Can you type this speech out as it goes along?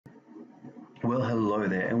Well, hello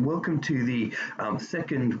there, and welcome to the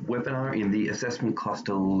second webinar in the Assessment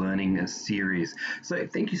Cluster Learning series. So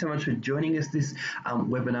thank you so much for joining us. This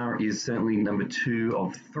webinar is certainly number 2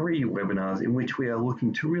 of 3 webinars in which we are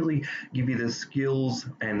looking to really give you the skills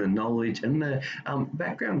and the knowledge and the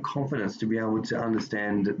background confidence to be able to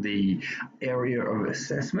understand the area of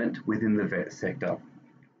assessment within the vet sector.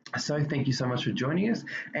 So thank you so much for joining us,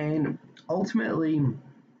 and ultimately,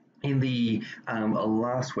 in the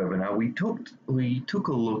last webinar, we took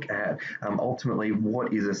a look at ultimately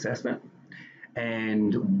what is assessment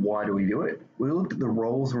and why do we do it. We looked at the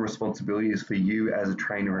roles and responsibilities for you as a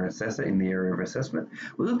trainer and assessor in the area of assessment.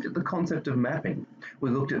 We looked at the concept of mapping.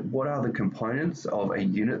 We looked at what are the components of a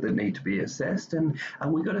unit that need to be assessed, and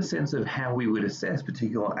we got a sense of how we would assess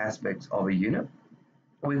particular aspects of a unit.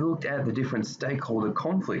 We looked at the different stakeholder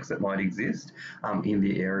conflicts that might exist in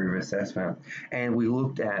the area of assessment, and we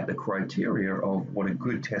looked at the criteria of what a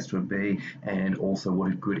good test would be and also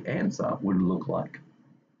what a good answer would look like.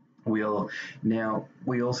 We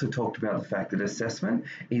also talked about the fact that assessment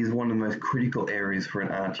is one of the most critical areas for an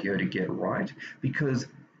RTO to get right, because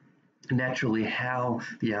naturally, how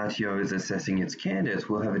the RTO is assessing its candidates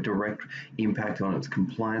will have a direct impact on its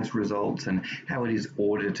compliance results and how it is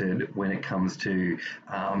audited when it comes to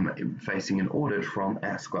facing an audit from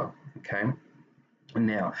ASQA. Okay.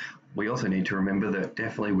 Now, we also need to remember that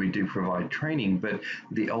definitely we do provide training, but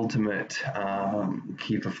the ultimate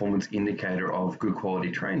key performance indicator of good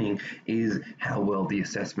quality training is how well the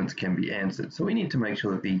assessments can be answered. So we need to make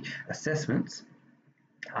sure that the assessments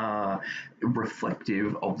are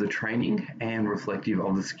reflective of the training and reflective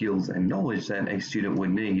of the skills and knowledge that a student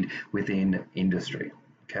would need within industry.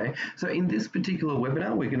 Okay, so in this particular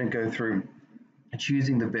webinar, we're going to go through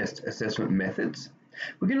choosing the best assessment methods.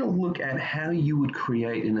 We're going to look at how you would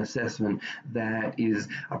create an assessment that is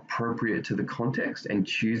appropriate to the context and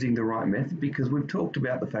choosing the right method, because we've talked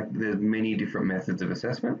about the fact that there's many different methods of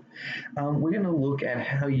assessment. We're going to look at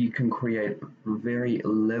how you can create very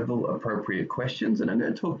level appropriate questions, and I'm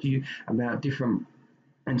going to talk to you about different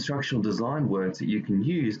instructional design words that you can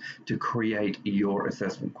use to create your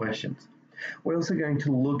assessment questions. We're also going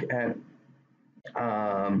to look at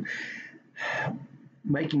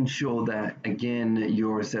making sure that, again,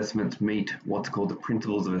 your assessments meet what's called the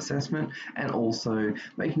principles of assessment, and also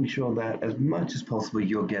making sure that as much as possible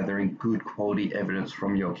you're gathering good quality evidence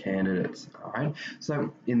from your candidates. All right.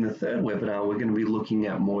 So in the third webinar, we're going to be looking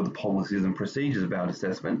at more of the policies and procedures about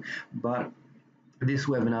assessment, but this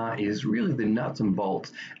webinar is really the nuts and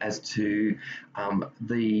bolts as to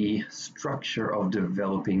the structure of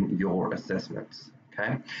developing your assessments.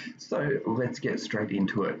 Okay, so let's get straight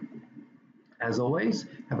into it. As always,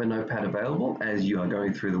 have a notepad available as you are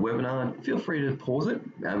going through the webinar. Feel free to pause it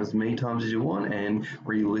as many times as you want and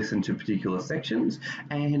re-listen to particular sections,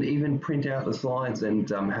 and even print out the slides and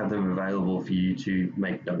have them available for you to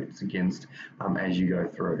make notes against as you go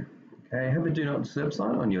through. Okay, have a do not disturb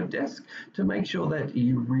sign on your desk to make sure that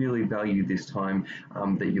you really value this time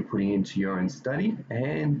that you're putting into your own study,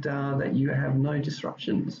 and that you have no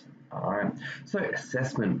disruptions. All right, so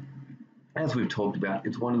assessment. As we've talked about,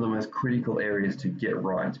 it's one of the most critical areas to get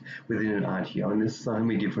right within an RTO, and there's so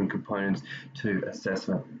many different components to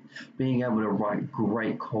assessment. Being able to write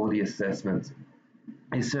great quality assessments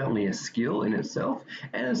is certainly a skill in itself,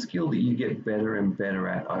 and a skill that you get better and better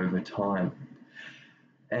at over time.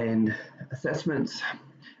 And assessments,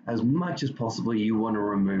 as much as possible, you want to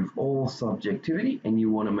remove all subjectivity and you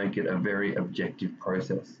want to make it a very objective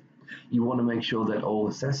process. You want to make sure that all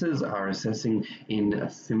assessors are assessing in a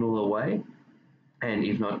similar way, and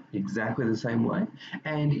if not exactly the same way.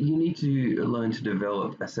 And you need to learn to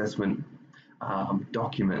develop assessment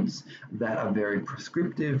documents that are very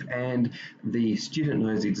prescriptive, and the student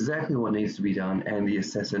knows exactly what needs to be done and the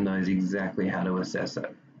assessor knows exactly how to assess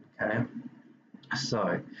it. Okay.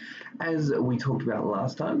 So, as we talked about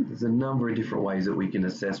last time, there's a number of different ways that we can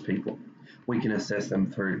assess people. We can assess them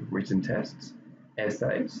through written tests,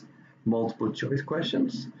 essays, multiple choice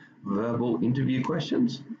questions, verbal interview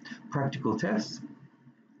questions, practical tests,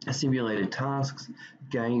 simulated tasks,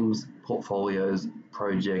 games, portfolios,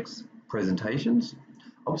 projects, presentations,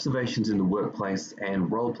 observations in the workplace,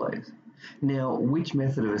 and role plays. Now, which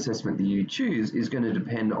method of assessment that you choose is going to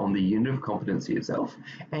depend on the unit of competency itself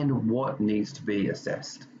and what needs to be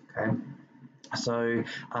assessed. Okay. So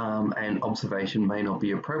an observation may not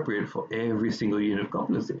be appropriate for every single unit of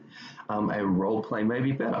competency. A role play may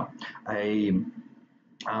be better. A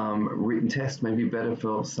written test may be better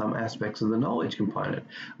for some aspects of the knowledge component,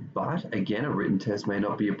 but again, a written test may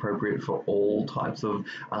not be appropriate for all types of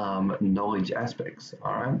knowledge aspects.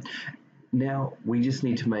 All right. Now we just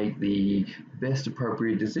need to make the best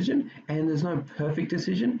appropriate decision, and there's no perfect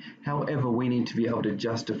decision. However, we need to be able to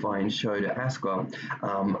justify and show to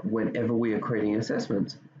ASCA whenever we are creating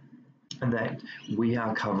assessments that we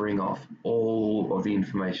are covering off all of the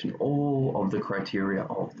information, all of the criteria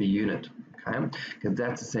of the unit, okay? Because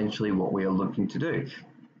that's essentially what we are looking to do.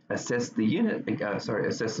 Assess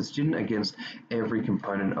assess the student against every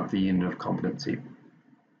component of the unit of competency.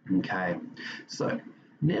 Okay, so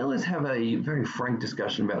now let's have a very frank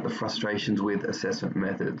discussion about the frustrations with assessment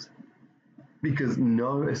methods, because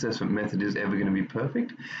no assessment method is ever going to be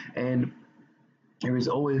perfect, and there is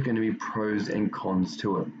always going to be pros and cons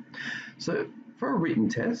to it. So for a written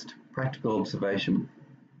test, practical observation,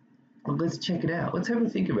 let's check it out. Let's have a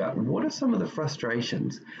think about what are some of the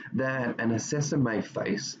frustrations that an assessor may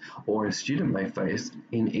face or a student may face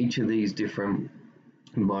in each of these different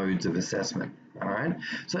modes of assessment. All right,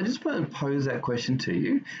 so I just want to pose that question to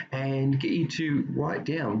you and get you to write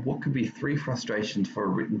down what could be 3 frustrations for a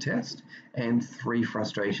written test and 3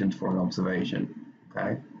 frustrations for an observation.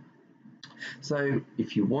 Okay, so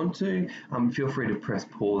if you want to, feel free to press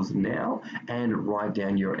pause now and write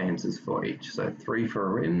down your answers for each. So 3 for a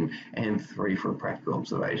written and 3 for a practical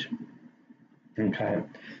observation. Okay,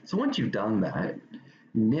 so once you've done that,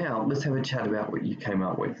 now let's have a chat about what you came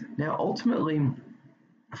up with. Now ultimately,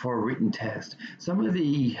 for a written test, some of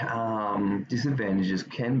the disadvantages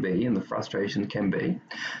can be, and the frustration can be,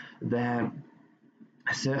 that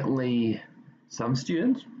certainly some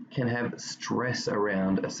students can have stress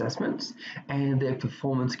around assessments and their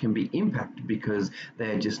performance can be impacted because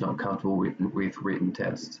they're just not comfortable with written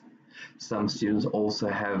tests. Some students also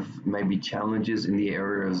have maybe challenges in the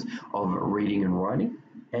areas of reading and writing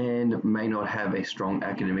and may not have a strong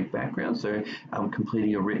academic background, so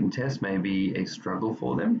completing a written test may be a struggle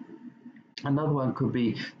for them. Another one could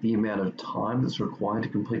be the amount of time that's required to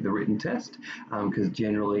complete the written test, because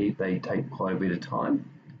generally they take quite a bit of time.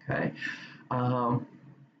 Okay.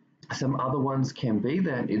 Some other ones can be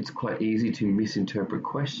that it's quite easy to misinterpret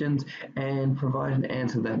questions and provide an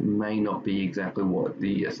answer that may not be exactly what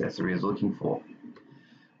the assessor is looking for.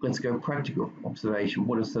 Let's go practical observation.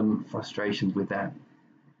 What are some frustrations with that?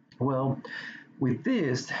 Well, with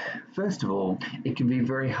this, first of all, it can be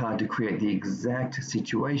very hard to create the exact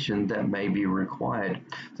situation that may be required.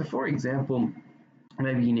 So for example,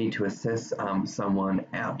 maybe you need to assess someone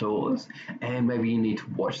outdoors and maybe you need to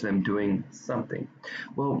watch them doing something.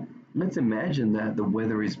 Well, let's imagine that the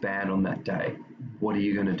weather is bad on that day. What are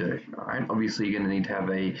you going to do? All right, obviously you're going to need to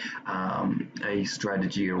have a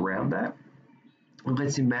strategy around that.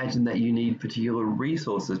 Let's imagine that you need particular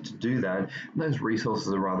resources to do that. And those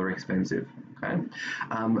resources are rather expensive. Okay,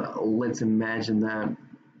 let's imagine that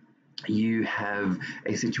you have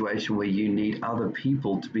a situation where you need other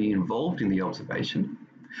people to be involved in the observation.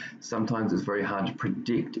 Sometimes it's very hard to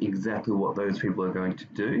predict exactly what those people are going to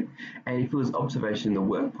do. And if it was observation in the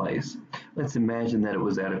workplace, let's imagine that it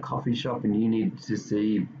was at a coffee shop and you need to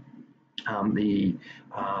see the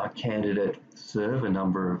candidate serve a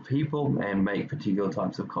number of people and make particular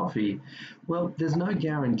types of coffee. Well, there's no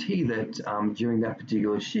guarantee that during that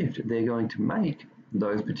particular shift they're going to make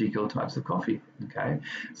those particular types of coffee. Okay,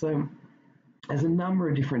 so there's a number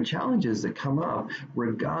of different challenges that come up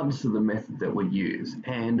regardless of the method that we use,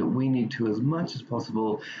 and we need to, as much as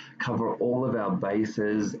possible, cover all of our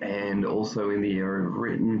bases. And also in the area of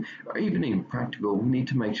written or even in practical, we need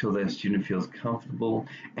to make sure that a student feels comfortable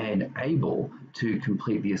and able to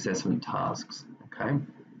complete the assessment tasks. Okay,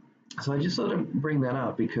 so I just sort of bring that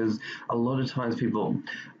up because a lot of times people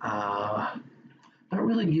don't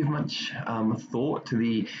really give much thought to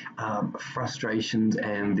the frustrations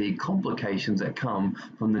and the complications that come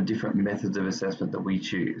from the different methods of assessment that we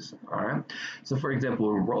choose. All right. So, for example,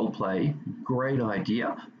 a role play, great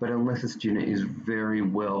idea, but unless a student is very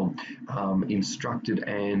well instructed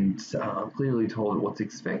and clearly told what's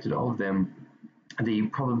expected of them, the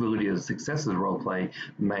probability of success of the role play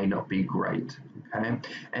may not be great. Okay,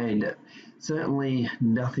 and certainly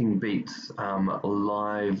nothing beats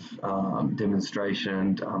live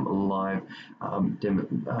demonstration, live,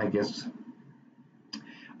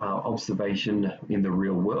 observation in the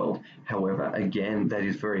real world. However, again, that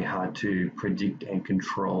is very hard to predict and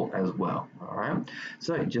control as well. All right.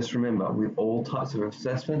 So just remember, with all types of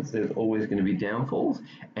assessments, there's always going to be downfalls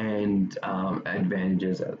and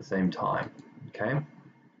advantages at the same time. Okay.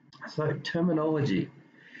 So terminology.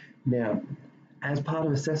 Now, as part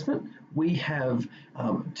of assessment, we have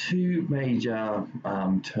 2 major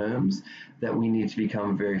terms that we need to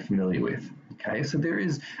become very familiar with. Okay, so there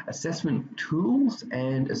is assessment tools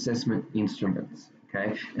and assessment instruments.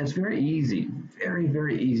 Okay, and it's very easy, very,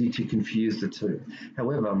 very easy to confuse the two.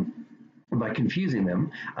 However, by confusing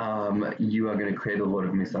them, you are going to create a lot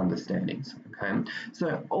of misunderstandings. Okay,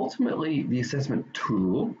 so ultimately, the assessment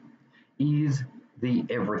tool is the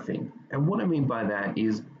everything. And what I mean by that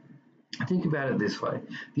is, think about it this way: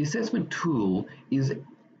 the assessment tool is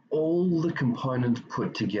all the components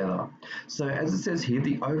put together. So as it says here,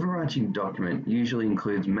 the overarching document usually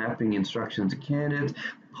includes mapping instructions to candidates,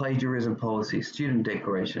 plagiarism policy, student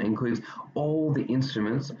declaration. It includes all the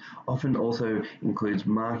instruments, often also includes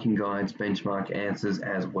marking guides, benchmark answers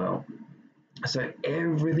as well. So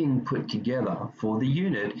everything put together for the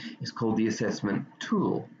unit is called the assessment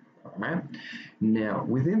tool. All right. Now,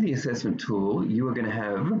 within the assessment tool, you are going to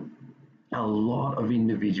have a lot of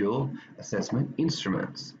individual assessment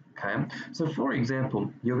instruments. Okay, so for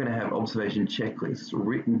example, you're going to have observation checklists,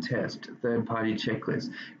 written test, third-party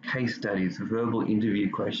checklists, case studies, verbal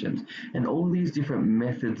interview questions, and all these different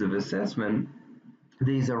methods of assessment.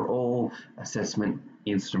 These are all assessment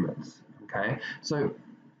instruments. Okay, so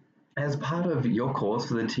as part of your course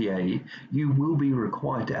for the TA, you will be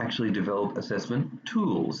required to actually develop assessment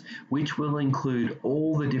tools, which will include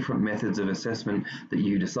all the different methods of assessment that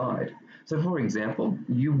you decide. So for example,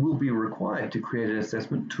 you will be required to create an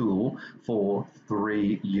assessment tool for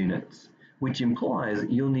 3 units, which implies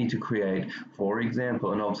you'll need to create, for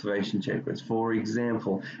example, an observation checklist, for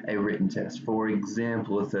example, a written test, for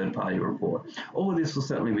example, a third-party report. All of this will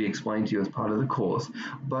certainly be explained to you as part of the course,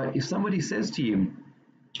 but if somebody says to you,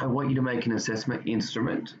 I want you to make an assessment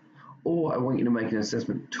instrument, or I want you to make an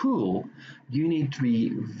assessment tool, you need to be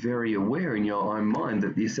very aware in your own mind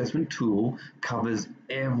that the assessment tool covers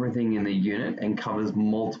everything in the unit and covers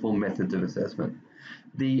multiple methods of assessment.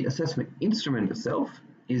 The assessment instrument itself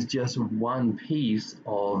is just one piece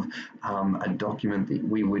of a document that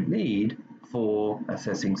we would need for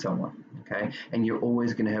assessing someone, okay? And you're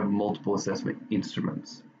always going to have multiple assessment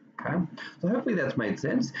instruments. Okay, so hopefully that's made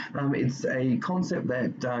sense. It's a concept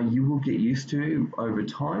that you will get used to over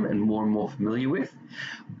time and more familiar with.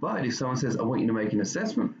 But if someone says, I want you to make an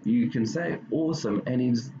assessment, you can say, awesome,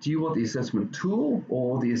 and do you want the assessment tool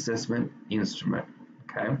or the assessment instrument?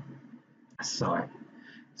 Okay, so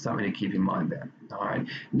something to keep in mind there. All right,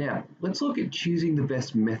 now let's look at choosing the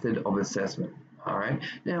best method of assessment. All right,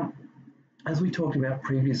 now as we talked about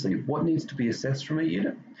previously, what needs to be assessed from a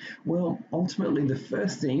unit? Well, ultimately, the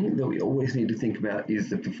first thing that we always need to think about is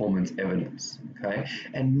the performance evidence, okay?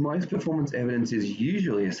 And most performance evidence is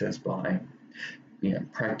usually assessed by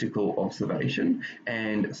practical observation,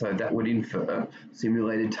 and so that would infer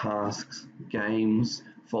simulated tasks, games,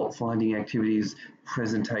 fault-finding activities,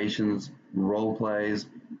 presentations, role plays,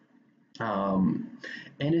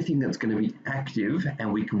 anything that's going to be active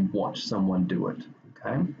and we can watch someone do it.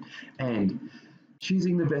 Okay, and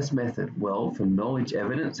choosing the best method. Well, for knowledge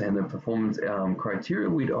evidence and the performance criteria,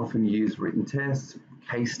 we'd often use written tests,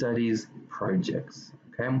 case studies, projects.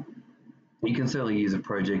 Okay, you can certainly use a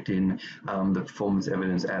project in the performance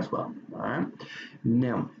evidence as well. All right,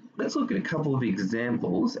 now let's look at a couple of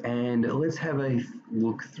examples and let's have a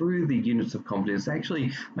look through the units of competence to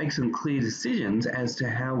actually make some clear decisions as to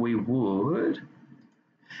how we would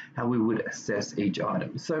assess each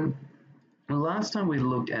item. So last time we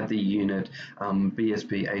looked at the unit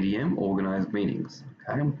BSB ADM, organised meetings.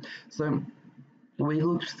 Okay, so we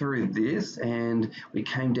looked through this and we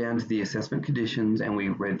came down to the assessment conditions and we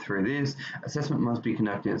read through this. Assessment must be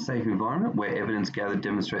conducted in a safe environment where evidence gathered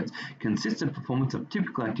demonstrates consistent performance of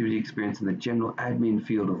typical activity experience in the general admin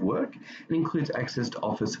field of work and includes access to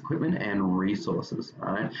office equipment and resources.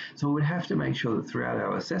 All right, so we would have to make sure that throughout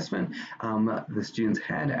our assessment, the students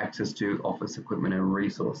had access to office equipment and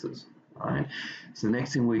resources. Right. So the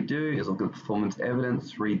next thing we do is look at performance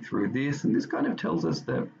evidence, read through this, and this kind of tells us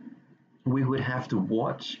that we would have to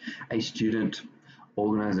watch a student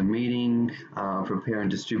organize a meeting, prepare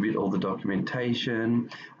and distribute all the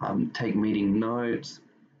documentation, take meeting notes,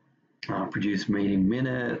 produce meeting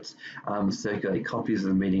minutes, circulate copies of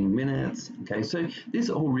the meeting minutes. Okay, so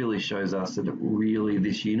this all really shows us that really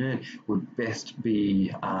this unit would best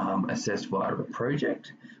be assessed via a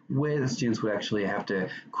project where the students would actually have to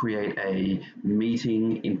create a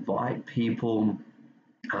meeting, invite people,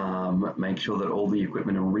 make sure that all the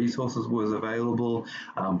equipment and resources was available,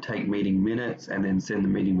 take meeting minutes, and then send the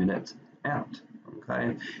meeting minutes out.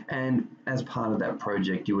 Okay, and as part of that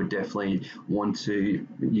project, you would definitely want to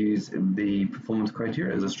use the performance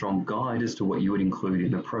criteria as a strong guide as to what you would include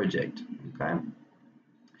in the project. Okay.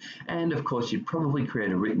 And of course, you'd probably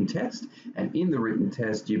create a written test, and in the written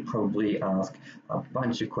test, you'd probably ask a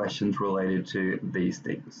bunch of questions related to these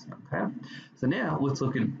things. Okay, so now let's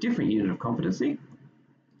look at a different unit of competency,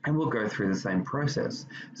 and we'll go through the same process.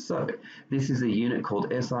 So this is a unit called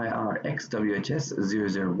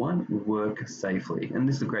SIRXWHS001, Work Safely. And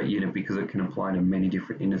this is a great unit because it can apply to many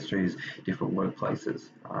different industries, different workplaces.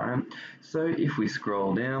 All right. So if we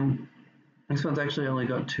scroll down, this one's actually only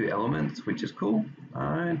got 2 elements, which is cool. All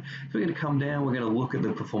right. So we're going to come down, we're going to look at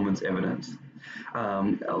the performance evidence.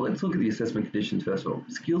 Let's look at the assessment conditions first of all.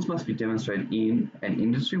 Skills must be demonstrated in an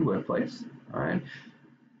industry workplace, all right,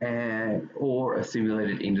 or a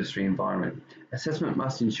simulated industry environment. Assessment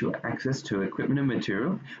must ensure access to equipment and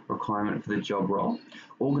material, requirement for the job role,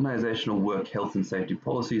 organizational work health and safety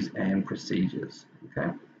policies and procedures.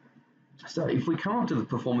 Okay. So if we come up to the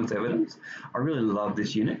performance evidence, I really love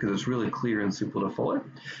this unit because it's really clear and simple to follow.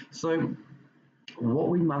 So what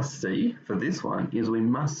we must see for this one is we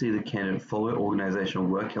must see the candidate follow organizational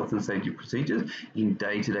work health and safety procedures in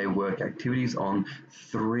day-to-day work activities on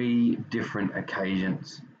 3 different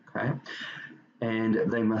occasions. Okay, and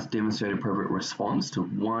they must demonstrate appropriate response to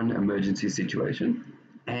 1 emergency situation,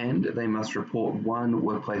 and they must report 1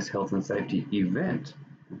 workplace health and safety event.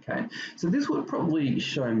 Okay, so this would probably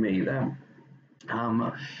show me that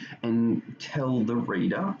and tell the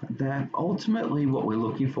reader that ultimately what we're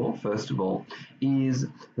looking for, first of all, is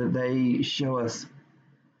that they show us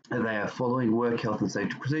that they are following work health and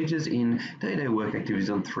safety procedures in day-to-day work activities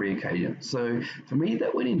on 3 occasions. So for me,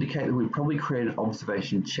 that would indicate that we'd probably create an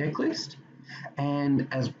observation checklist, and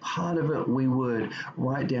as part of it, we would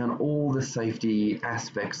write down all the safety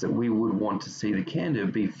aspects that we would want to see the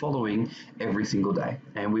candidate be following every single day,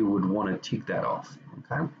 and we would want to tick that off.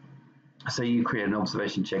 Okay. So you create an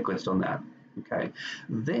observation checklist on that. Okay.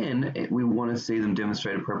 Then we want to see them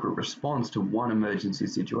demonstrate appropriate response to 1 emergency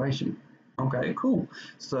situation. Okay, cool.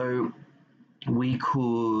 So we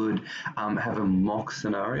could have a mock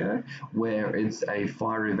scenario where it's a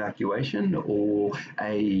fire evacuation or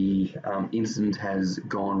a incident has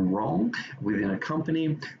gone wrong within a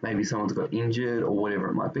company. Maybe someone's got injured or whatever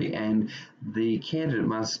it might be, and the candidate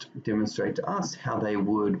must demonstrate to us how they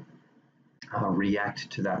would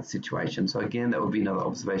react to that situation. So again, that would be another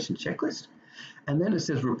observation checklist. And then it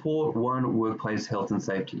says report 1 workplace health and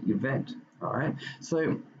safety event. All right.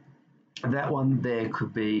 So that one there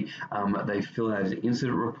could be they fill out an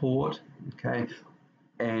incident report, okay,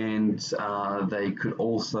 and they could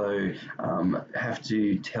also have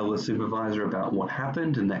to tell the supervisor about what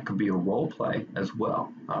happened, and that could be a role play as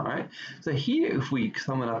well. All right. So here, if we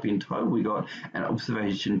sum it up in total, we got an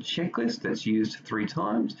observation checklist that's used 3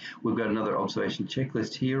 times. We've got another observation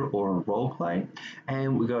checklist here, or a role play,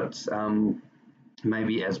 and we got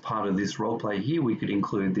maybe as part of this role play here, we could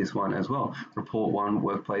include this one as well. Report 1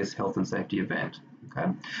 workplace health and safety event. Okay,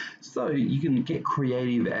 so you can get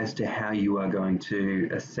creative as to how you are going to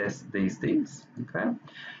assess these things. Okay,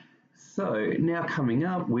 so now coming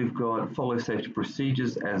up, we've got follow safety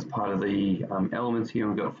procedures as part of the elements here.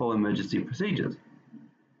 We've got follow emergency procedures.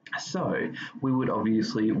 So we would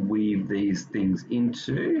obviously weave these things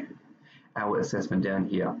into our assessment down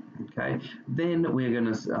here. Okay, then we're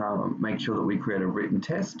going to make sure that we create a written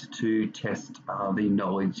test to test the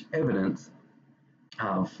knowledge evidence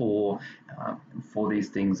for these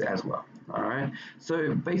things as well. All right,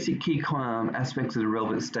 so basic key aspects of the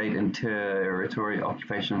relevant state and territory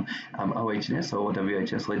occupational OH&S or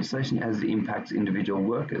WHS legislation as it impacts individual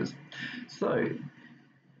workers. So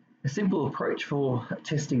a simple approach for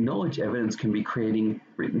testing knowledge evidence can be creating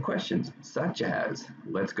written questions, such as,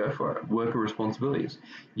 let's go for it, worker responsibilities.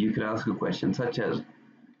 You could ask a question such as,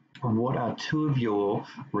 what are 2 of your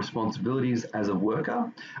responsibilities as a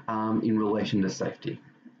worker in relation to safety?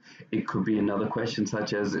 It could be another question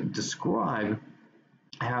such as, describe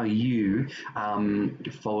how you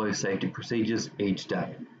follow safety procedures each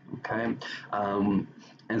day. Okay,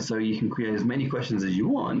 and so you can create as many questions as you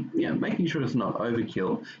want, making sure it's not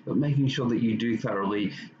overkill, but making sure that you do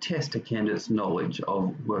thoroughly test a candidate's knowledge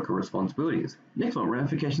of worker responsibilities. Next one,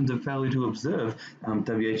 ramifications of failure to observe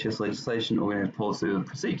WHS legislation, organized policy, or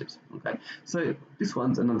procedures. Okay, so this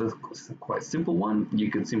one's another quite simple one.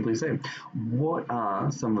 You could simply say, what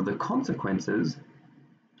are some of the consequences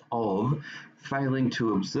of failing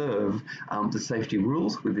to observe the safety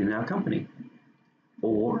rules within our company?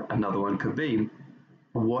 Or another one could be,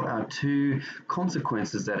 what are 2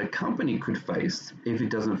 consequences that a company could face if it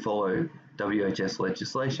doesn't follow WHS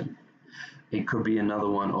legislation? It could be another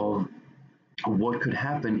one of, what could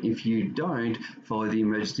happen if you don't follow the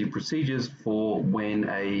emergency procedures for when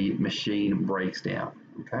a machine breaks down?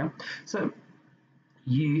 Okay, so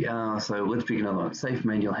So let's pick another one. Safe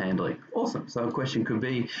manual handling. Awesome. So a question could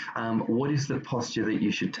be, what is the posture that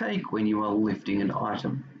you should take when you are lifting an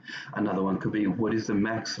item? Another one could be, what is the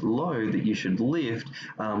max load that you should lift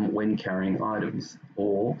when carrying items?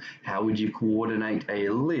 Or how would you coordinate a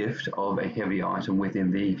lift of a heavy item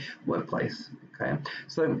within the workplace? Okay.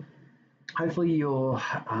 So hopefully you're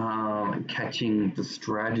catching the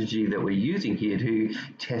strategy that we're using here to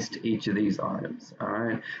test each of these items. All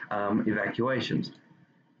right. Evacuations.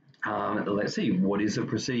 Let's see, what is the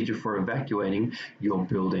procedure for evacuating your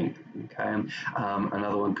building? Okay.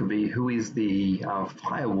 Another one could be, who is the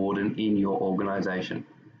fire warden in your organization?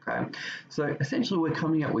 Okay. So essentially we're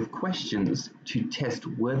coming up with questions to test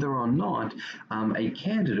whether or not a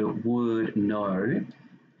candidate would know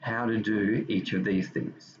how to do each of these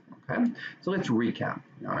things. Okay. So let's recap.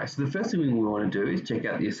 All right. So the first thing we want to do is check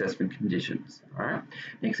out the assessment conditions. All right.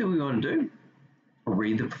 Next thing we want to do,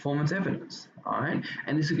 read the performance evidence. All right,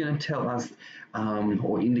 and this is going to tell us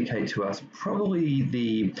or indicate to us probably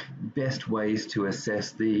the best ways to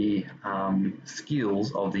assess the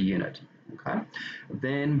skills of the unit. Okay,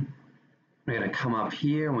 then we're going to come up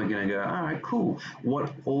here and we're going to go, all right, cool.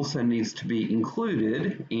 What also needs to be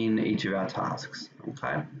included in each of our tasks?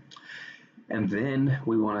 Okay. And then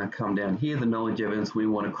we want to come down here, the knowledge evidence, we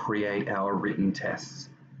want to create our written tests.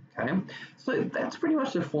 Okay, so that's pretty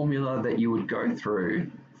much the formula that you would go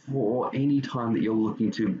through for any time that you're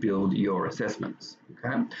looking to build your assessments.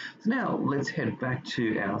 Okay, so now let's head back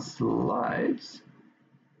to our slides.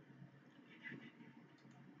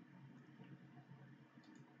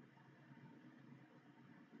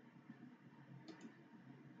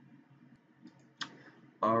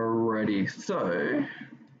 Alrighty, so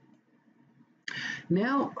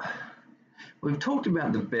now we've talked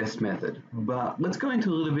about the best method, but let's go into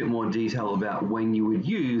a little bit more detail about when you would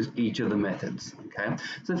use each of the methods, okay?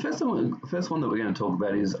 So the first one that we're going to talk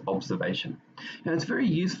about is observation. Now, it's very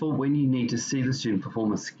useful when you need to see the student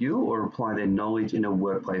perform a skill or apply their knowledge in a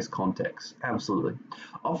workplace context, absolutely.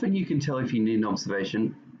 Often you can tell if you need an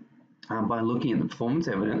observation by looking at the performance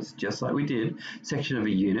evidence, just like we did, section of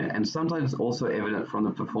a unit, and sometimes also evident from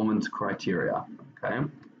the performance criteria, okay?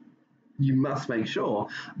 You must make sure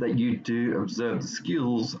that you do observe the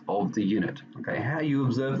skills of the unit. Okay, how you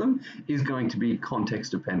observe them is going to be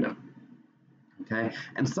context dependent. Okay,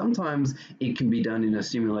 and sometimes it can be done in a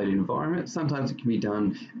simulated environment, sometimes it can be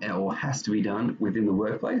done or has to be done within the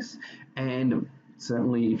workplace, and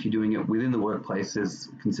certainly if you're doing it within the workplace, there's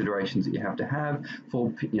considerations that you have to have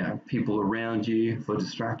for people around you, for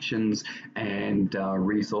distractions and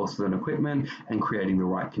resources and equipment, and creating the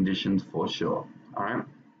right conditions for sure. All right.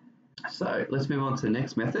 So let's move on to the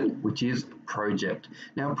next method, which is project.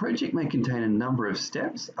 Now, a project may contain a number of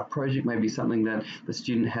steps. A project may be something that the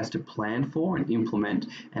student has to plan for and implement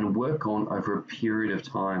and work on over a period of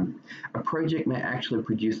time. A project may actually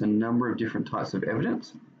produce a number of different types of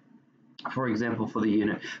evidence. For example, for the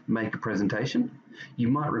unit, make a presentation. You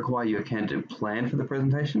might require your candidate plan for the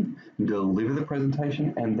presentation, deliver the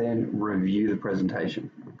presentation, and then review the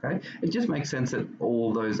presentation. Okay, it just makes sense that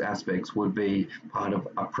all those aspects would be part of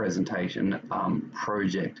a presentation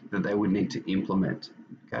project that they would need to implement.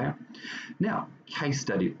 Okay, now case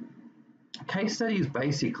study. Case study is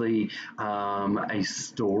basically a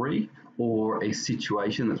story or a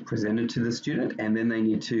situation that's presented to the student, and then they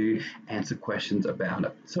need to answer questions about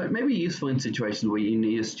it. So it may be useful in situations where you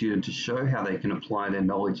need a student to show how they can apply their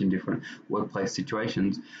knowledge in different workplace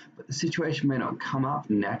situations, but the situation may not come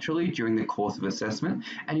up naturally during the course of assessment,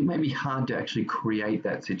 and it may be hard to actually create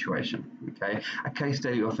that situation. Okay, a case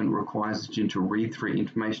study often requires a student to read through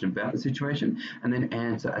information about the situation and then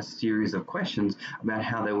answer a series of questions about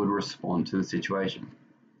how they would respond to the situation.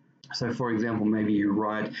 So, for example, maybe you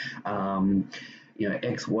write,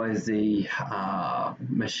 XYZ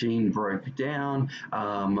machine broke down,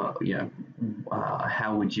 how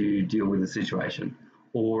would you deal with the situation?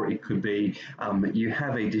 Or it could be, you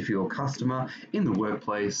have a difficult customer in the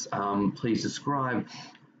workplace, please describe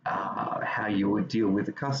how you would deal with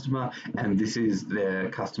the customer, and this is the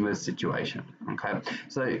customer's situation. Okay,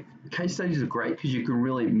 so case studies are great because you can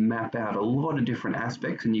really map out a lot of different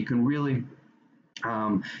aspects, and you can really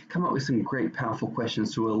come up with some great powerful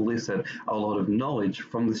questions to elicit a lot of knowledge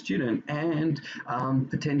from the student, and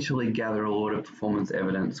potentially gather a lot of performance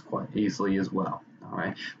evidence quite easily as well. All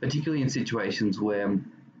right, particularly in situations where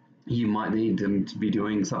you might need them to be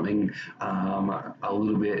doing something a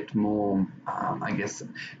little bit more, I guess,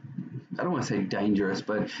 I don't want to say dangerous,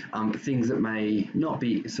 but things that may not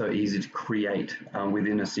be so easy to create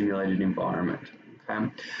within a simulated environment.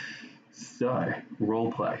 Okay? So,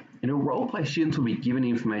 role play. In a role play, students will be given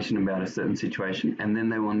information about a certain situation and then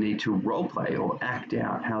they will need to role play or act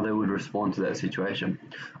out how they would respond to that situation.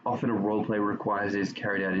 Often a role play requires it is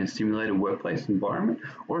carried out in a simulated workplace environment,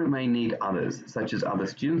 or it may need others, such as other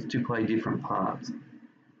students, to play different parts.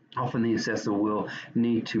 Often the assessor will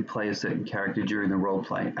need to play a certain character during the role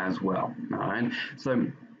play as well. All right? So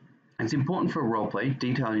it's important for a role play,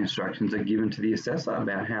 detailed instructions are given to the assessor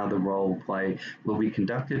about how the role play will be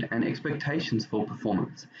conducted and expectations for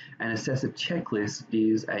performance. An assessor checklist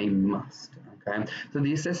is a must. Okay, so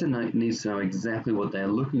the assessor needs to know exactly what they're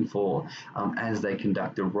looking for as they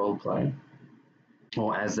conduct a role play,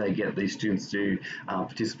 or as they get these students to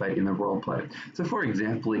participate in the role play. So for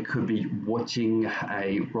example, it could be watching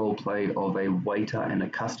a role play of a waiter and a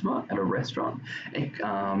customer at a restaurant.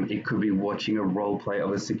 It could be watching a role play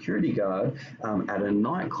of a security guard at a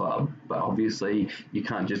nightclub, but obviously you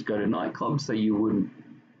can't just go to nightclubs, so you wouldn't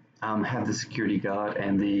have the security guard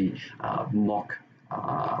and the mock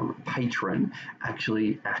patron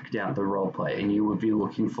actually act out the role play, and you would be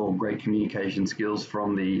looking for great communication skills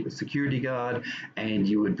from the security guard, and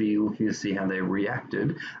you would be looking to see how they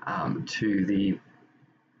reacted to the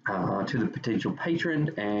potential patron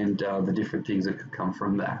and the different things that could come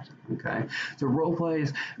from that. Okay, so role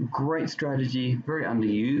plays, great strategy, very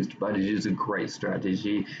underused, but it is a great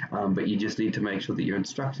strategy. But you just need to make sure that your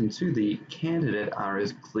instructions to the candidate are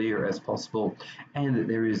as clear as possible, and that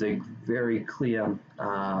there is a very clear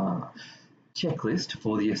checklist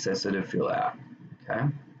for the assessor to fill out. Okay.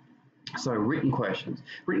 So written questions.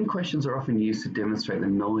 Written questions are often used to demonstrate the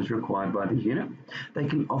knowledge required by the unit. They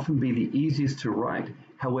can often be the easiest to write.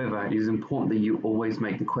 However, it is important that you always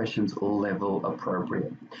make the questions level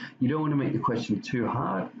appropriate. You don't want to make the question too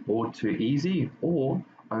hard or too easy or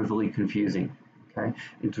overly confusing. Okay?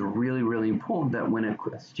 It's really, really important that when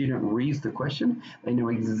a student reads the question, they know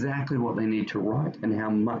exactly what they need to write and how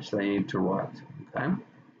much they need to write. Okay?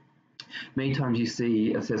 Many times you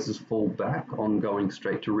see assessors fall back on going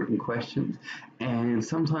straight to written questions, and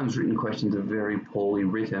sometimes written questions are very poorly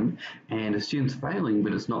written and a student's failing,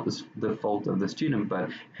 but it's not the fault of the student, but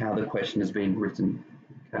how the question has been written.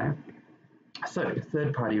 Okay. So,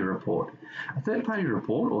 third-party report. A third-party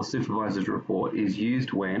report or supervisor's report is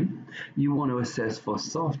used when you want to assess for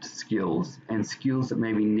soft skills and skills that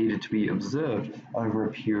may be needed to be observed over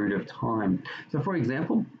a period of time. So, for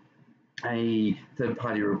example, a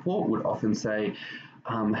third-party report would often say,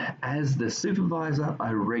 as the supervisor,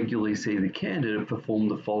 I regularly see the candidate perform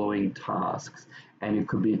the following tasks. And it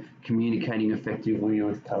could be communicating effectively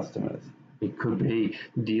with customers. It could be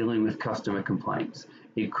dealing with customer complaints.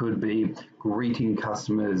 It could be greeting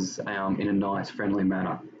customers in a nice, friendly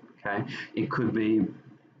manner. Okay. It could be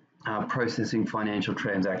processing financial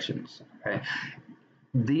transactions. Okay.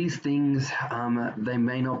 These things, they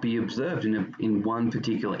may not be observed in one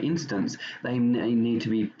particular instance. They need to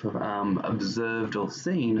be observed or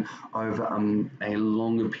seen over a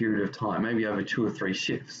longer period of time, maybe over 2 or 3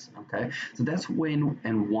 shifts. Okay, so that's when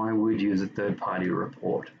and why we'd use a third-party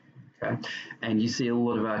report. Okay, and you see a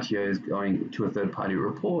lot of RTOs going to a third-party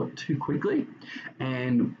report too quickly,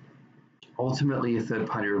 and ultimately, a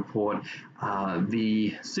third-party report,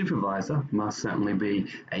 the supervisor must certainly be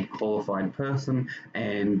a qualified person,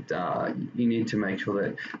 and you need to make sure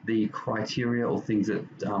that the criteria or things that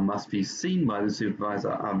must be seen by the supervisor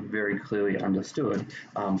are very clearly understood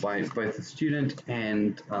by both the student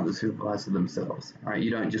and the supervisor themselves. All right, you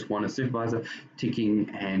don't just want a supervisor ticking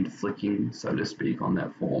and flicking, so to speak, on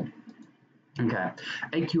that form. Okay,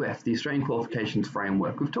 AQF, the Australian Qualifications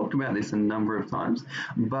Framework. We've talked about this a number of times,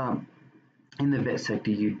 but in the vet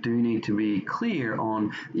sector, you do need to be clear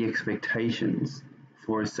on the expectations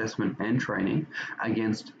for assessment and training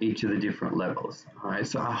against each of the different levels. All right,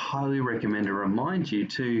 so I highly recommend to remind you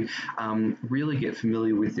to really get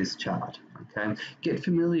familiar with this chart. Okay, get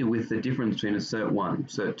familiar with the difference between a Cert 1,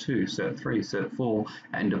 Cert 2, Cert 3, Cert 4,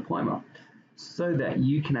 and diploma, so that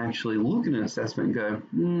you can actually look at an assessment and go,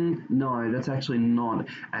 no, that's actually not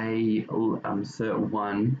a Cert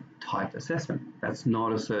 1 type assessment. That's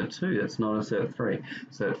not a Cert 2, that's not a Cert 3,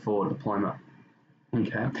 Cert 4 diploma.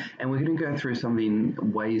 Okay, and we're going to go through some of the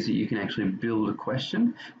ways that you can actually build a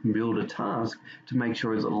question, build a task to make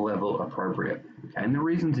sure it's level appropriate. Okay, and the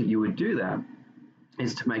reasons that you would do that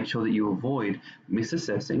is to make sure that you avoid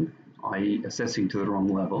misassessing, i.e. assessing to the wrong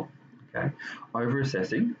level, okay,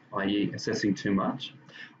 over-assessing, i.e. assessing too much,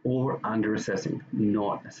 or under-assessing,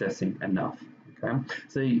 not assessing enough. Okay,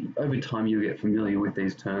 so over time you'll get familiar with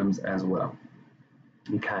these terms as well.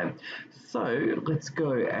 Okay, so let's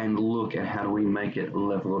go and look at how do we make it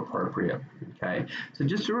level appropriate. Okay, so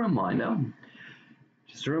just a reminder,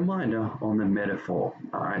 Just a reminder on the metaphor.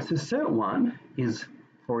 All right, so cert 1 is,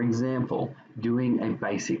 for example, doing a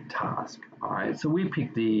basic task. All right, so we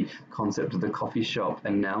picked the concept of the coffee shop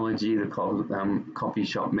analogy, the coffee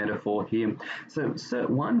shop metaphor here. So cert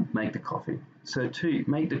 1, make the coffee. Cert 2,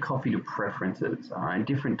 make the coffee to preferences. All right,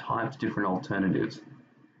 different types, different alternatives.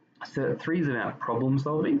 Cert 3 is about problem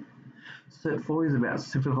solving. Cert 4 is about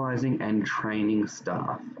supervising and training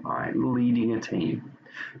staff, all right, leading a team.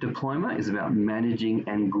 Diploma is about managing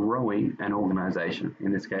and growing an organization.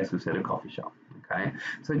 In this case, we've said a coffee shop. Okay,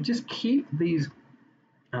 so just keep these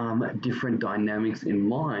different dynamics in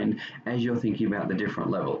mind as you're thinking about the different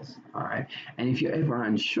levels. All right, and if you're ever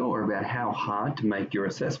unsure about how hard to make your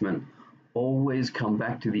assessment, always come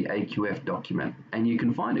back to the AQF document, and you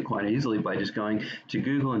can find it quite easily by just going to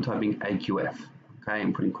Google and typing AQF. Okay,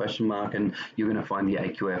 and putting question mark, and you're going to find the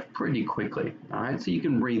AQF pretty quickly. All right, so you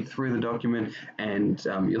can read through the document, and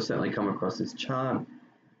you'll certainly come across this chart.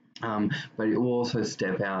 But it will also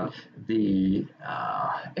step out the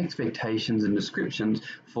expectations and descriptions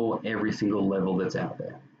for every single level that's out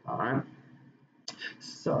there. All right.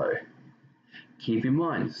 So keep in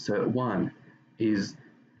mind, Cert 1 is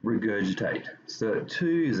regurgitate. Cert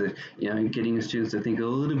 2 is getting the students to think a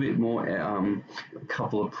little bit more, a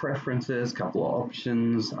couple of preferences, couple of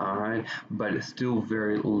options, all right, but it's still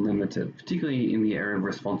very limited, particularly in the area of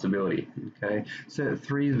responsibility. Okay, Cert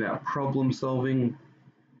 3 is about problem solving.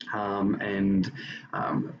 And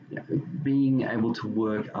being able to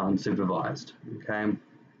work unsupervised. Okay,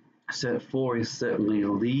 Cert 4 is certainly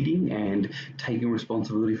leading and taking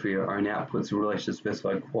responsibility for your own outputs in relation to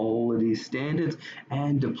specified quality standards,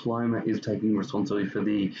 and Diploma is taking responsibility for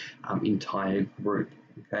the entire group.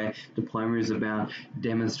 Okay, Diploma is about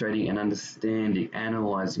demonstrating and understanding,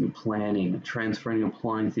 analyzing, planning, transferring,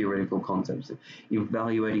 applying theoretical concepts,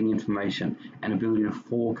 evaluating information, and ability to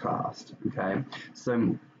forecast. Okay,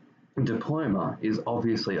 so Diploma is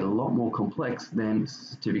obviously a lot more complex than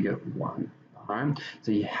Certificate 1. Right?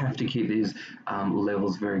 So you have to keep these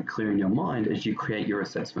levels very clear in your mind as you create your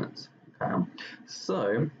assessments. Okay?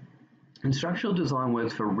 So instructional design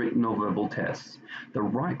works for written or verbal tests. The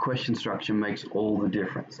right question structure makes all the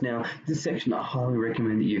difference. Now, this section, I highly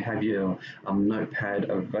recommend that you have your notepad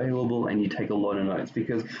available and you take a lot of notes,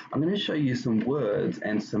 because I'm going to show you some words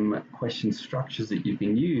and some question structures that you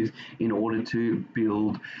can use in order to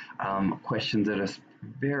build questions that are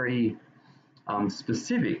very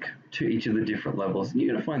specific to each of the different levels. And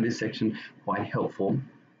you're going to find this section quite helpful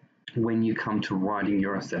when you come to writing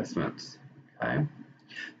your assessments. Okay.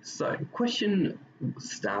 So, question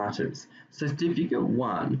starters. So, Certificate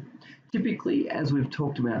 1, typically, as we've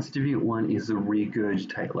talked about, Certificate 1 is the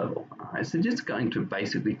regurgitate level. All right, so just going to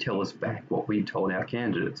basically tell us back what we told our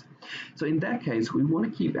candidates. So, in that case, we want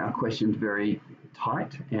to keep our questions very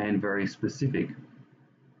tight and very specific.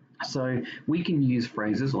 So, we can use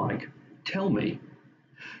phrases like, tell me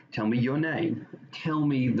your name, tell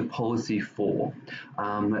me the policy for,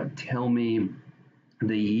 tell me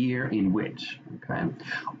the year in which. Okay.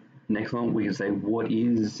 Next one, we can say, what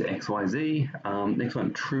is XYZ? Next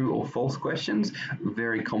one, true or false questions,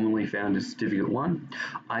 very commonly found in Certificate 1.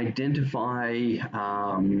 Identify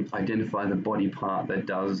the body part that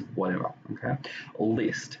does whatever. Okay.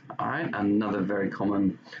 List. All right. Another very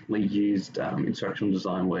commonly used instructional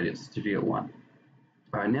design word is Certificate 1.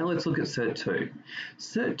 All right, now let's look at Cert 2.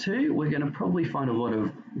 Cert 2, we're going to probably find a lot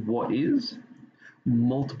of what is,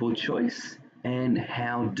 multiple choice, and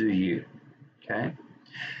how do you, okay?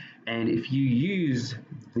 And if you use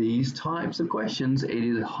these types of questions, it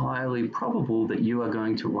is highly probable that you are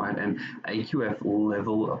going to write an AQF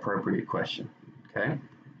level appropriate question, okay?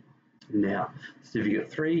 Now,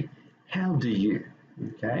 Certificate 3, how do you,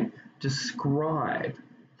 okay? Describe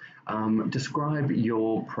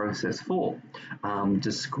your process for.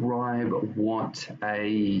 Describe what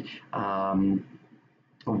a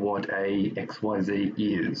XYZ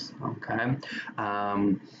is. Okay.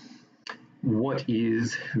 What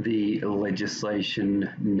is the legislation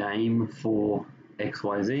name for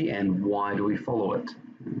XYZ and why do we follow it?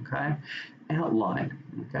 Okay. Outline.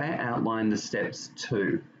 Okay. Outline the steps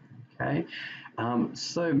too. Okay.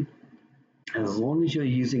 So as long as you're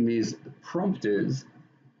using these prompters,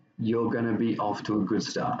 you're going to be off to a good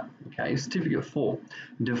start. Okay, Certificate 4,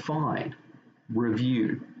 define,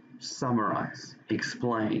 review, summarize,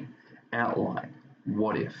 explain, outline,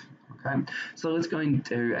 what if. Okay, so let's go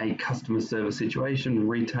into a customer service situation,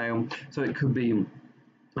 retail. So it could be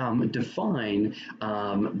define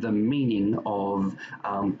the meaning of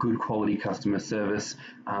good quality customer service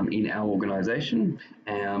in our organization,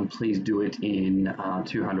 and please do it in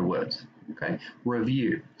 200 words. Okay,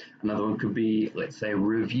 review. Another one could be, let's say,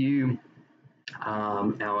 review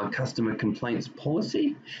our customer complaints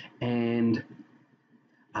policy, and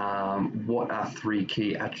what are 3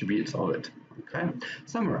 key attributes of it. Okay,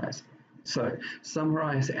 summarize. So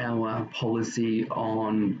summarize our policy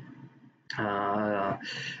on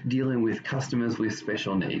dealing with customers with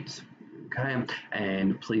special needs. Okay,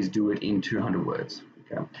 and please do it in 200 words.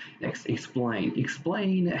 Okay. Next, explain.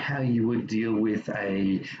 Explain how you would deal with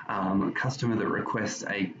a customer that requests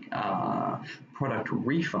a product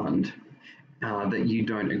refund that you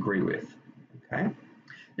don't agree with. Okay.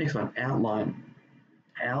 Next one, outline.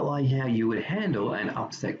 Outline how you would handle an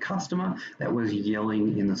upset customer that was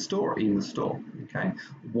yelling in the store. Okay.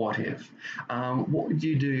 What if? What would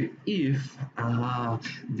you do if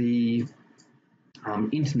the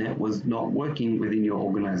internet was not working within your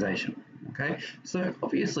organization? Okay, so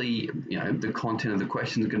obviously, the content of the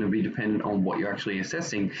question is going to be dependent on what you're actually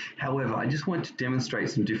assessing. However, I just want to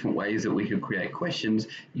demonstrate some different ways that we could create questions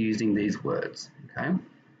using these words. Okay.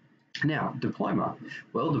 Now, diploma.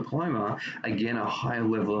 Well, diploma, again, a higher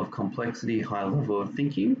level of complexity, higher level of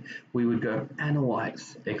thinking. We would go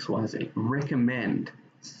analyze X, Y, Z, recommend,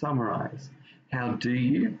 summarize. How do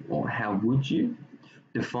you or how would you?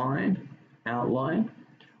 Define, outline,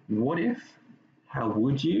 what if, how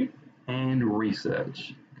would you, and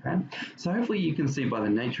research. Okay, so hopefully you can see by the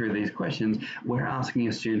nature of these questions, we're asking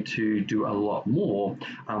a student to do a lot more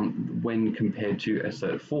when compared to a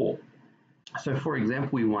Cert 4. So for example,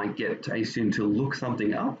 we might get a student to look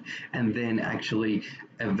something up and then actually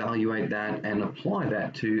evaluate that and apply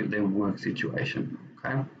that to their work situation.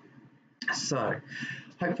 Okay, so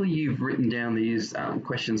hopefully you've written down these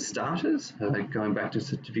question starters. Going back to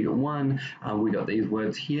Certificate 1, we got these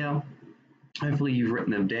words here. Hopefully you've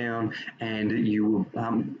written them down, and you will,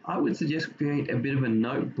 I would suggest create a bit of a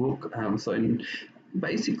notebook. So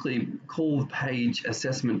basically call the page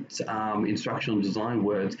assessment instructional design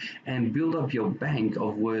words and build up your bank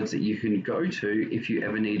of words that you can go to if you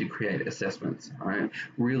ever need to create assessments. All right,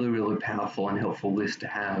 really, really powerful and helpful list to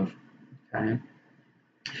have. Okay,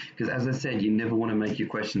 because as I said, you never want to make your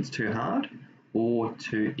questions too hard or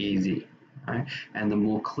too easy. Okay? And the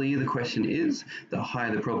more clear the question is, the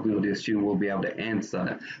higher the probability a student will be able to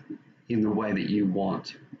answer in the way that you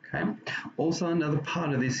want. Okay. Also, another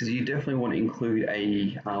part of this is you definitely want to include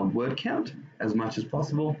a word count as much as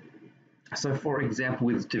possible. So, for example,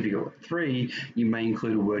 with Certificate 3, you may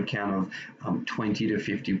include a word count of 20 to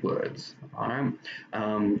 50 words. All right.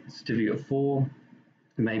 Certificate 4,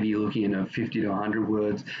 maybe you're looking at 50 to 100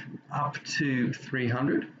 words, up to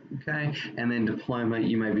 300. Okay, and then diploma,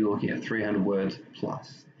 you may be looking at 300 words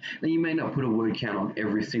plus. Now, you may not put a word count on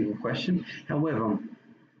every single question. However,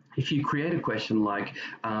 if you create a question like,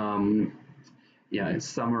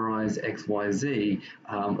 summarize XYZ,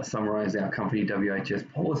 summarize our company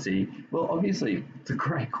WHS policy, well, obviously it's a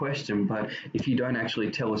great question, but if you don't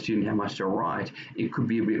actually tell a student how much to write, it could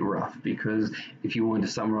be a bit rough, because if you want to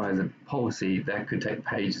summarize a policy, that could take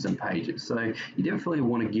pages and pages. So you definitely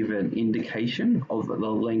want to give an indication of the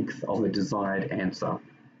length of a desired answer.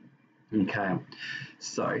 Okay,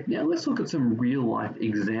 so now let's look at some real life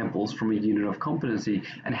examples from a unit of competency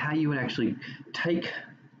and how you would actually take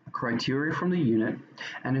criteria from the unit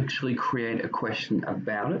and actually create a question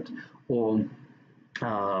about it, or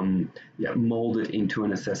mold it into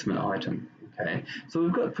an assessment item. Okay, so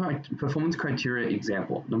we've got performance criteria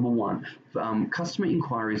example. Number 1, customer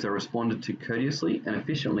inquiries are responded to courteously and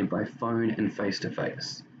efficiently by phone and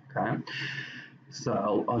face-to-face. Okay,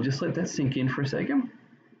 so I'll just let that sink in for a second.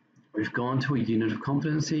 We've gone to a unit of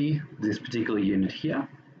competency, this particular unit here.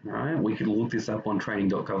 All right, we could look this up on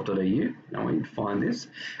training.gov.au and we can find this.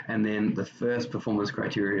 And then the first performance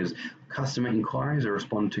criteria is customer inquiries are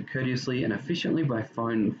responded to courteously and efficiently by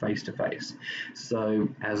phone and face-to-face. So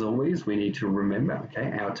as always, we need to remember,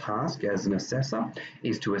 okay, our task as an assessor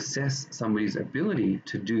is to assess somebody's ability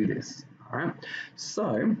to do this. All right,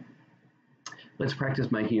 so let's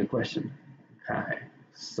practice making a question. Okay,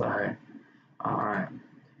 so, all right.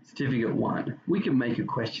 Certificate 1, we can make a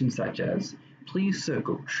question such as, please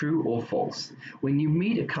circle true or false. When you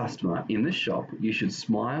meet a customer in the shop, you should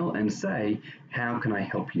smile and say, how can I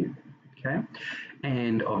help you? Okay,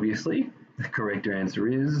 and obviously the correct answer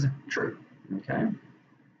is true. Okay,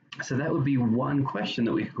 so that would be one question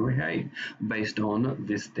that we could create based on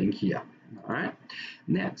this thing here. All right,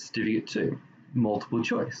 now Certificate 2. Multiple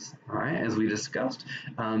choice. All right, as we discussed,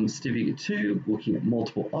 Certificate 2, looking at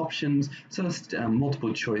multiple options, so a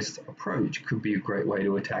multiple choice approach could be a great way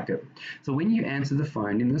to attack it. So when you answer the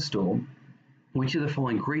phone in the store, which of the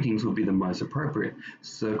following greetings would be the most appropriate?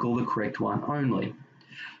 Circle the correct one only.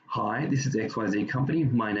 Hi, this is XYZ Company.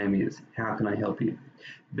 My name is. How can I help you?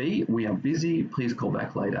 B, we are busy. Please call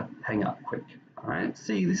back later. Hang up quick. All right,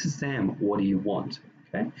 C, this is Sam, what do you want?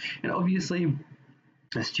 Okay, and obviously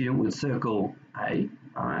a student would circle A,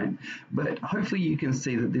 all right, but hopefully you can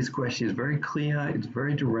see that this question is very clear, it's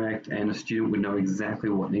very direct, and a student would know exactly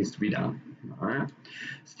what needs to be done. All right,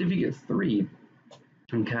 certificate 3.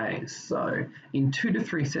 Okay, so in 2 to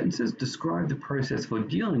 3 sentences, describe the process for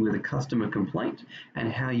dealing with a customer complaint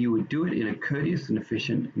and how you would do it in a courteous and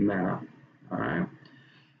efficient manner. All right.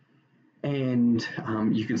 And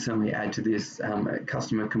you can certainly add to this a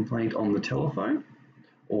customer complaint on the telephone,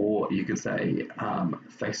 or you could say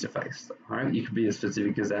face-to-face. All right, you could be as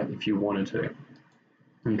specific as that if you wanted to.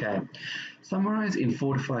 Okay, summarize in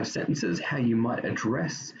 4 to 5 sentences how you might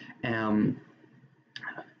address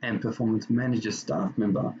and performance manage a staff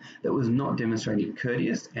member that was not demonstrating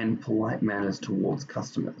courteous and polite manners towards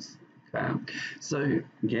customers. Okay, so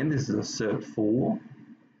again, this is a Cert 4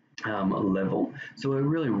 level, so we're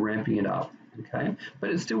really ramping it up. Okay, but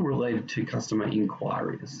it's still related to customer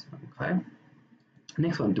inquiries. Okay,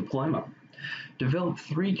 next one, diploma. Develop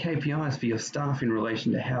 3 KPIs for your staff in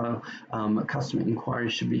relation to how customer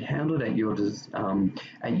inquiries should be handled at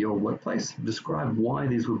your workplace. Describe why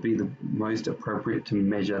these would be the most appropriate to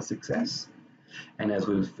measure success. And as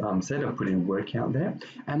we've said, I've put in word count there.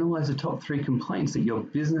 Analyze the top 3 complaints that your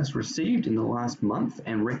business received in the last month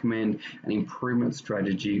and recommend an improvement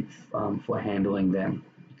strategy for handling them.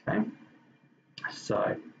 Okay,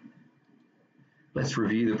 so let's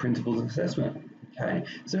review the principles of assessment. Okay,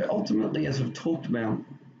 so ultimately, as we've talked about,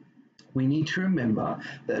 we need to remember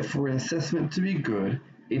that for an assessment to be good,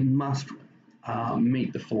 it must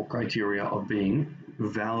meet the 4 criteria of being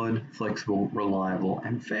valid, flexible, reliable,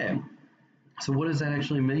 and fair. So what does that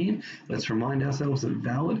actually mean? Let's remind ourselves that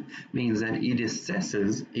valid means that it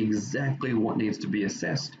assesses exactly what needs to be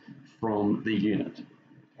assessed from the unit.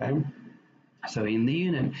 Okay, so in the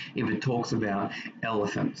unit, if it talks about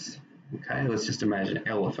elephants, okay, let's just imagine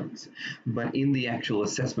elephants. But in the actual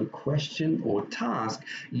assessment question or task,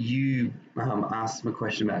 you ask them a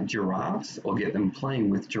question about giraffes or get them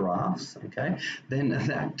playing with giraffes, okay, then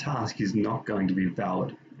that task is not going to be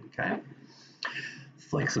valid, okay.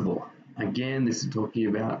 Flexible. Again, this is talking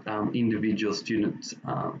about individual students'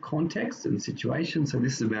 context and situation. So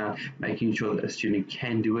this is about making sure that a student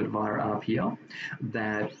can do it via RPL,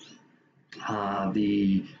 that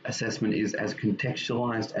the assessment is as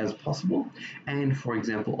contextualized as possible, and for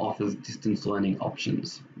example offers distance learning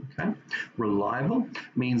options. Okay, reliable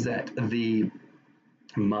means that the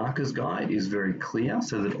marker's guide is very clear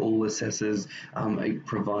so that all assessors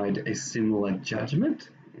provide a similar judgment.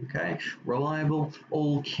 Okay, reliable,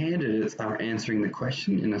 all candidates are answering the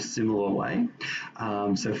question in a similar way.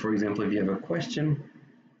 So for example, if you have a question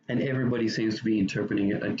and everybody seems to be interpreting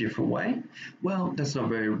it a different way, well, that's not a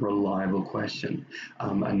very reliable question.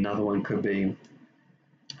 Another one could be,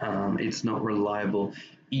 it's not reliable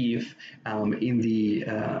if in the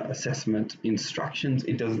assessment instructions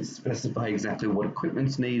it doesn't specify exactly what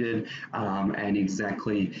equipment's needed and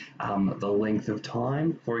exactly the length of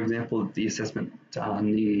time, for example, the assessment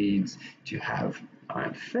needs to have.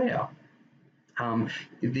 Fair.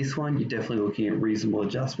 This one, you're definitely looking at reasonable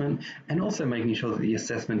adjustment and also making sure that the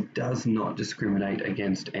assessment does not discriminate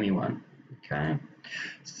against anyone. Okay,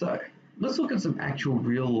 so let's look at some actual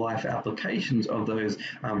real-life applications of those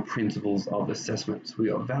principles of assessments. We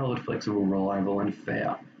got valid, flexible, reliable, and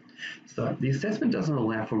fair. So the assessment doesn't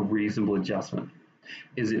allow for reasonable adjustment.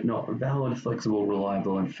 Is it not valid, flexible,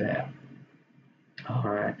 reliable, and fair? All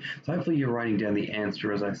right, so hopefully you're writing down the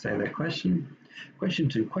answer as I say that question. Question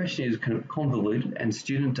 2, question is kind of convoluted and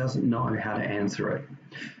student doesn't know how to answer it.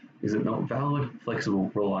 Is it not valid,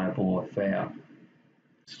 flexible, reliable, or fair?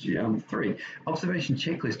 3, observation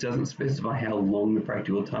checklist doesn't specify how long the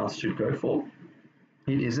practical task should go for.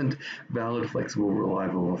 It isn't valid, flexible,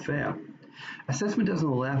 reliable, or fair. Assessment doesn't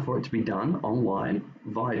allow for it to be done online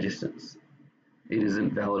via distance. It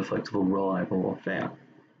isn't valid, flexible, reliable, or fair.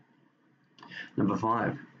 Number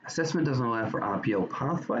 5, assessment doesn't allow for RPL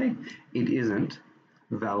pathway. It isn't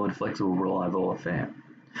valid, flexible, reliable, or fair.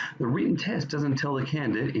 The written test doesn't tell the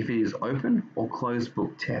candidate if it is open or closed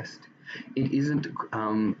book test. It isn't,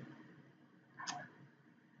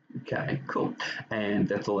 okay, cool. And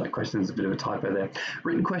that's all that question, is a bit of a typo there.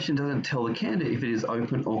 Written question doesn't tell the candidate if it is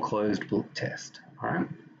open or closed book test, all right?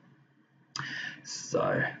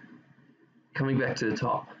 So, coming back to the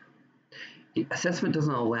top. Assessment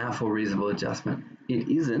doesn't allow for reasonable adjustment. It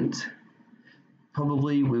isn't,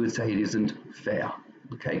 probably we would say it isn't fair.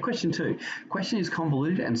 Okay, question 2. Question is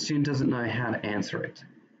convoluted and student doesn't know how to answer it.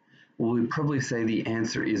 Well, we'd probably say the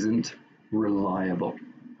answer isn't reliable.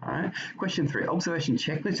 All right. Question 3. Observation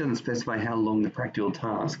checklist doesn't specify how long the practical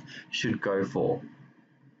task should go for.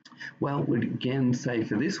 Well, we'd again say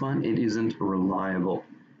for this one, it isn't reliable.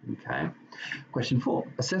 Okay. Question 4.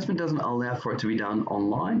 Assessment doesn't allow for it to be done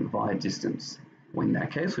online via distance. Well, in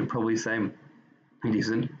that case, we'd probably say it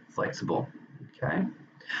isn't flexible. Okay.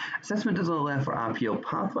 Assessment doesn't allow for RPL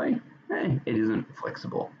pathway. It isn't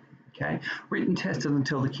flexible. Okay. Written test doesn't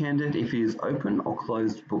tell the candidate if it is open or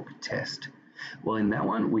closed book test. Well, in that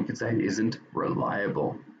one, we could say it isn't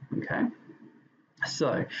reliable. Okay.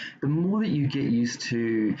 So the more that you get used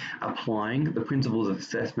to applying the principles of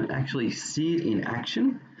assessment, actually see it in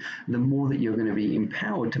action, the more that you're going to be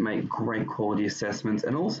empowered to make great quality assessments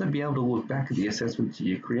and also be able to look back at the assessments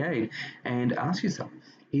you create and ask yourself,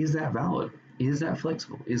 is that valid? Is that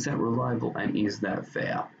flexible? Is that reliable? And is that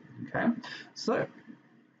fair? Okay, so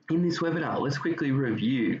in this webinar, let's quickly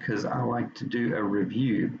review because I like to do a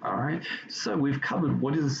review. All right, so we've covered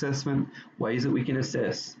what is assessment, ways that we can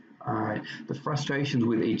assess. All right, the frustrations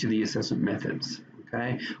with each of the assessment methods.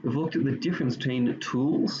 Okay, we've looked at the difference between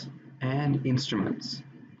tools and instruments.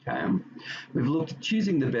 Okay, we've looked at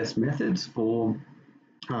choosing the best methods for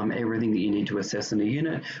everything that you need to assess in a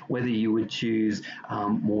unit, whether you would choose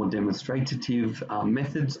more demonstrative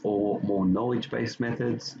methods or more knowledge-based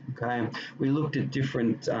methods. Okay, we looked at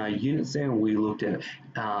different units there, and we looked at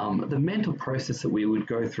the mental process that we would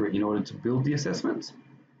go through in order to build the assessments.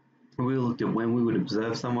 We looked at when we would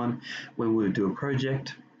observe someone, when we would do a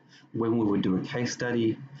project, when we would do a case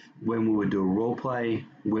study, when we would do a role play,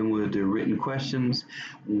 when we would do written questions,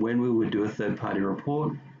 when we would do a third-party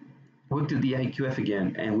report. We looked at the AQF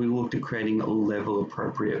again, and we looked at creating level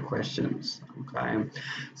appropriate questions. Okay,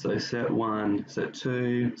 so Cert 1, Cert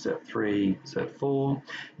 2, Cert 3, Cert 4,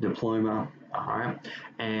 diploma. All right,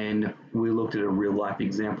 and we looked at a real life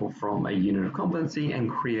example from a unit of competency and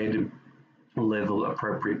created level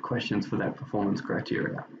appropriate questions for that performance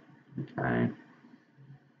criteria. Okay,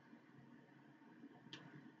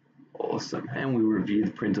 awesome. And we reviewed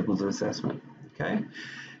the principles of assessment. Okay,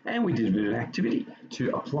 and we did a bit of activity to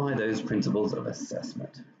apply those principles of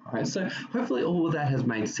assessment. All right, so hopefully all of that has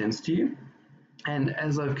made sense to you. And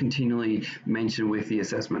as I've continually mentioned with the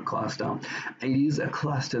assessment cluster, it is a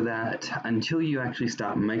cluster that until you actually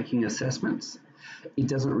start making assessments, it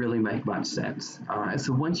doesn't really make much sense.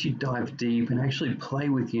 So once you dive deep and actually play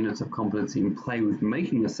with units of competency and play with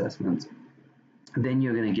making assessments, then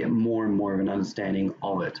you're going to get more and more of an understanding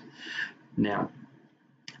of it. Now,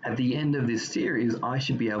 at the end of this series, I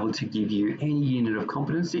should be able to give you any unit of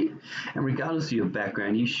competency, and regardless of your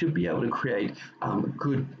background, you should be able to create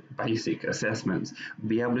good basic assessments,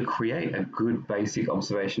 be able to create a good basic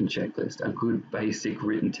observation checklist, a good basic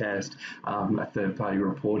written test, a third-party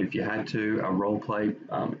report if you had to, a role play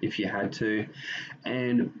if you had to,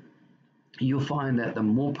 and you'll find that the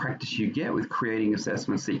more practice you get with creating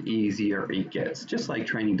assessments, the easier it gets. Just like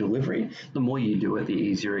training delivery, the more you do it, the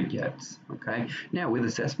easier it gets. Okay. Now with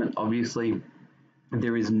assessment, obviously,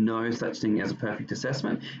 there is no such thing as a perfect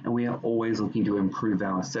assessment, and we are always looking to improve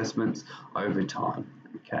our assessments over time.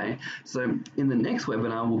 Okay, so in the next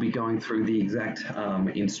webinar, we'll be going through the exact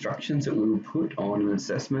instructions that we will put on an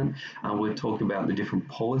assessment. We'll talk about the different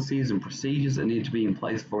policies and procedures that need to be in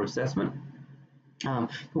place for assessment. But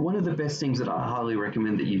one of the best things that I highly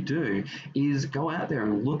recommend that you do is go out there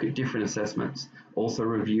and look at different assessments. Also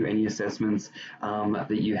review any assessments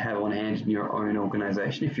that you have on hand in your own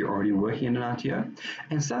organization if you're already working in an RTO,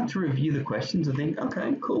 and start to review the questions and think,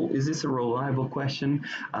 okay, cool, is this a reliable question?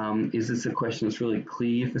 Is this a question that's really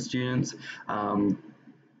clear for students?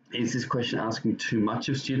 Is this question asking too much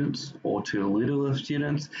of students or too little of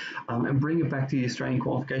students? And bring it back to the Australian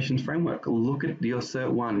Qualifications Framework. Look at your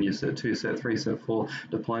Cert 1, your Cert 2, Cert 3, Cert 4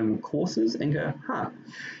 diploma courses and go,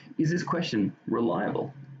 is this question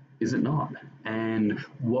reliable? Is it not? And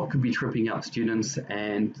what could be tripping up students,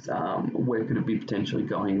 and where could it be potentially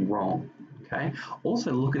going wrong? Okay.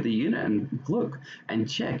 Also look at the unit and look and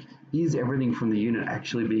check, is everything from the unit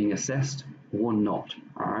actually being assessed or not?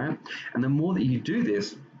 All right. And the more that you do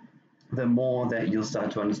this, the more that you'll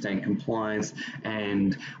start to understand compliance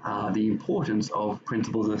and the importance of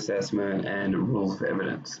principles of assessment and rules of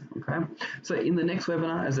evidence. Okay, so in the next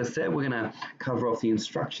webinar, as I said, we're going to cover off the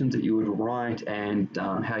instructions that you would write and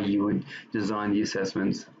how you would design the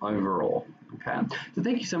assessments overall. Okay, so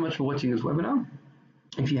thank you so much for watching this webinar.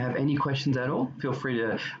 If you have any questions at all, feel free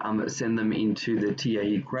to send them into the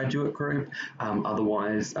TAE graduate group.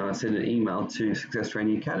 Otherwise, send an email to Success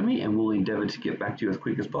Training Academy and we'll endeavour to get back to you as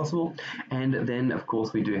quick as possible. And then, of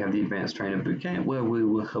course, we do have the Advanced Trainer Bootcamp where we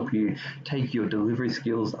will help you take your delivery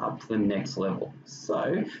skills up to the next level.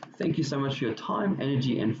 So, thank you so much for your time,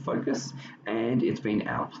 energy and focus. And it's been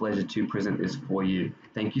our pleasure to present this for you.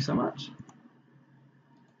 Thank you so much.